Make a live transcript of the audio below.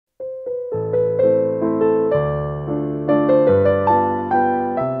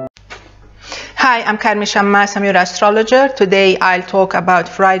Hi, I'm Carmen Chammas, I'm your astrologer. Today I'll talk about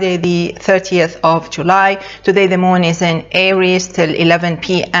Friday the 30th of July. Today the moon is in Aries till 11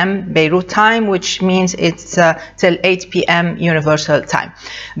 p.m. Beirut time, which means it's till 8 p.m. Universal time.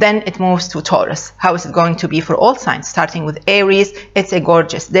 Then it moves to Taurus. How is it going to be for all signs? Starting with Aries, it's a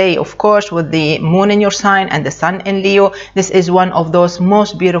gorgeous day, of course, with the moon in your sign and the sun in Leo. This is one of those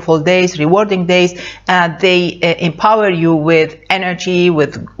most beautiful days, rewarding days. They empower you with energy,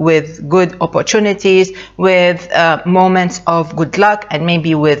 with good opportunities, with moments of good luck, and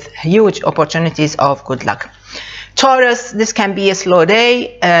maybe with huge opportunities of good luck. Taurus, this can be a slow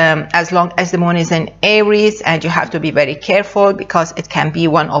day as long as the moon is in Aries, and you have to be very careful because it can be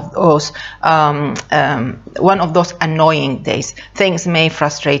one of those annoying days. Things may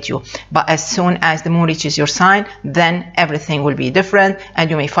frustrate you, but as soon as the moon reaches your sign, then everything will be different,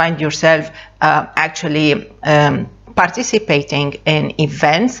 and you may find yourself participating in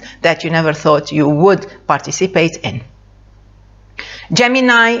events that you never thought you would participate in.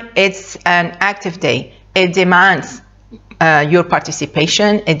 Gemini, it's an active day. It demands your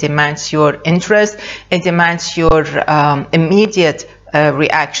participation, it demands your interest, it demands your immediate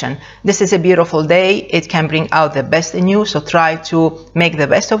reaction. This is a beautiful day. It can bring out the best in you, so try to make the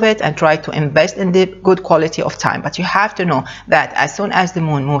best of it and try to invest in the good quality of time. But you have to know that as soon as the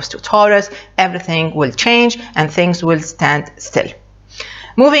moon moves to Taurus, everything will change and things will stand still.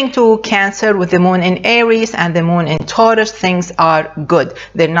 Moving to Cancer with the moon in Aries and the moon in Taurus, things are good.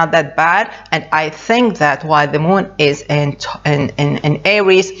 They're not that bad, and I think that while the moon is in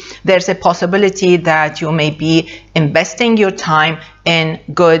Aries, there's a possibility that you may be investing your time in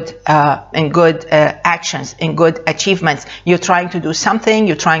good actions, in good achievements. You're trying to do something,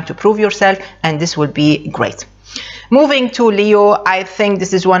 you're trying to prove yourself, and this will be great. Moving to Leo, I think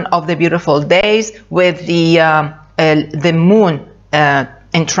this is one of the beautiful days with the moon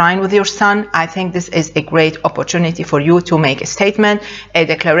in trine with your sun. I think this is a great opportunity for you to make a statement, a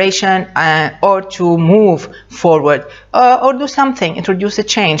declaration, or to move forward, or do something, introduce a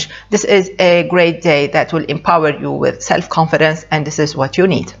change. This is a great day that will empower you with self-confidence, and this is what you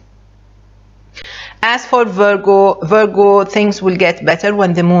need. As for Virgo, things will get better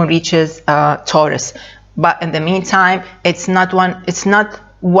when the moon reaches Taurus, but in the meantime, it's not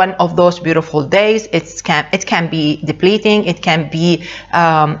one of those beautiful days. It can be depleting, it can be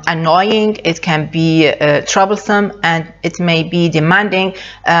annoying, it can be troublesome, and it may be demanding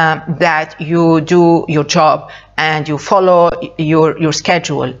that you do your job and you follow your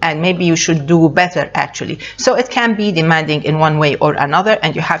schedule, and maybe you should do better actually. So it can be demanding in one way or another,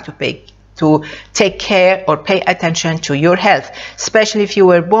 and you have to take care or pay attention to your health, especially if you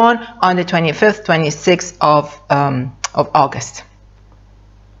were born on the 25th, 26th of August.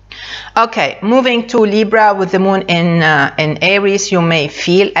 Okay, moving to Libra with the moon in Aries, you may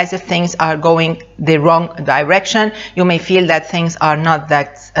feel as if things are going the wrong direction. You may feel that things are not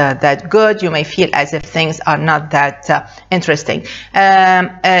that good. You may feel as if things are not that interesting.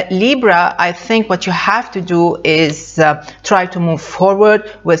 Libra, I think what you have to do is try to move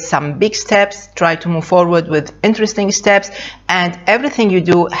forward with some big steps, try to move forward with interesting steps, and everything you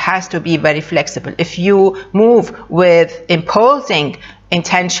do has to be very flexible. If you move with imposing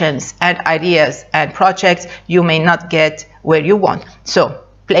intentions and ideas and projects, you may not get where you want. So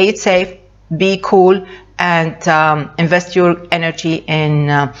play it safe, be cool, and invest your energy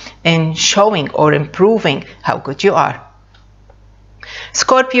in showing or improving how good you are.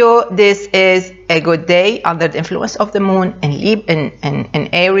 Scorpio, this is a good day under the influence of the moon in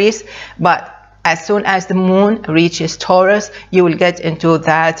Aries, but as soon as the moon reaches Taurus, you will get into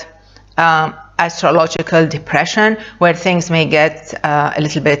that astrological depression where things may get a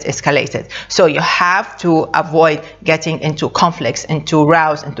little bit escalated. So you have to avoid getting into conflicts, into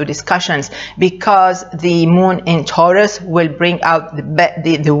rows, into discussions, because the moon in Taurus will bring out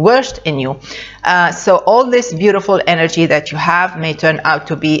the worst in you. So all this beautiful energy that you have may turn out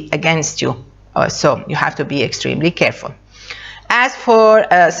to be against you. So you have to be extremely careful. As for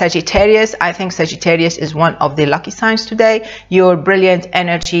Sagittarius, I think Sagittarius is one of the lucky signs today. Your brilliant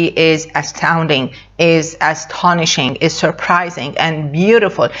energy is astounding, is astonishing, is surprising and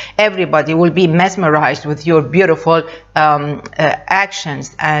beautiful. Everybody will be mesmerized with your beautiful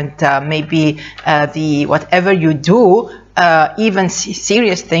actions, and maybe whatever you do, even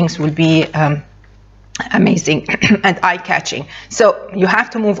serious things, will be amazing and eye-catching. So you have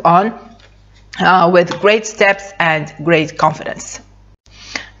to move on with great steps and great confidence.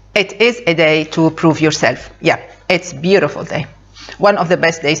 It is a day to prove yourself. Yeah, it's a beautiful day. One of the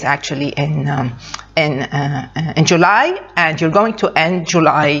best days actually in July, and you're going to end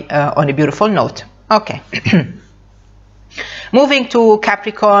July on a beautiful note. Okay. Moving to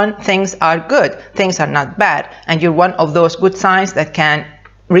Capricorn, things are good. Things are not bad. And you're one of those good signs that can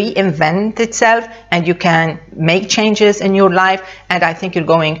reinvent itself, and you can make changes in your life, and I think you're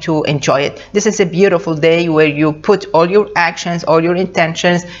going to enjoy it. This is a beautiful day where you put all your actions, all your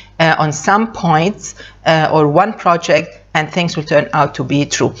intentions on some points or one project, and things will turn out to be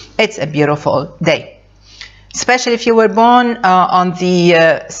true. It's a beautiful day, especially if you were born on the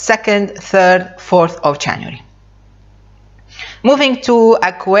 2nd, 3rd, 4th of January. Moving to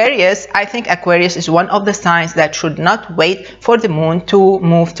Aquarius, I think Aquarius is one of the signs that should not wait for the moon to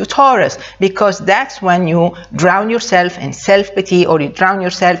move to Taurus, because that's when you drown yourself in self-pity, or you drown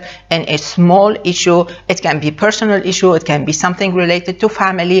yourself in a small issue. It can be a personal issue, it can be something related to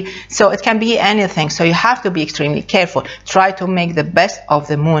family, so it can be anything. So you have to be extremely careful. Try to make the best of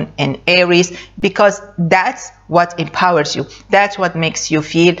the moon in Aries, because that's what empowers you. That's what makes you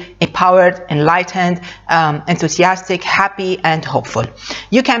feel empowered, enlightened, enthusiastic, happy, and hopeful.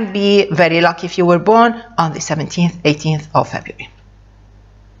 You can be very lucky if you were born on the 17th, 18th of February.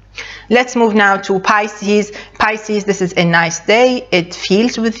 Let's move now to Pisces. Pisces, this is a nice day. It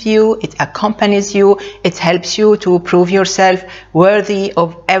feels with you, it accompanies you, it helps you to prove yourself worthy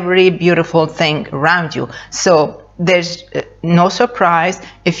of every beautiful thing around you. So there's no surprise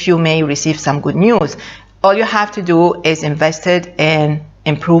if you may receive some good news. All you have to do is invest it in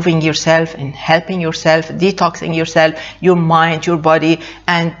improving yourself, in helping yourself, detoxing yourself, your mind, your body,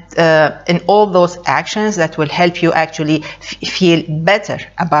 and in all those actions that will help you actually feel better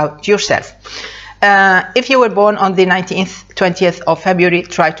about yourself. If you were born on the 19th, 20th of February,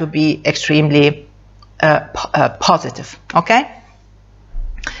 try to be extremely positive, okay?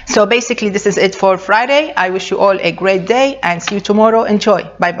 So basically, this is it for Friday. I wish you all a great day and see you tomorrow. Enjoy.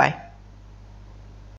 Bye-bye.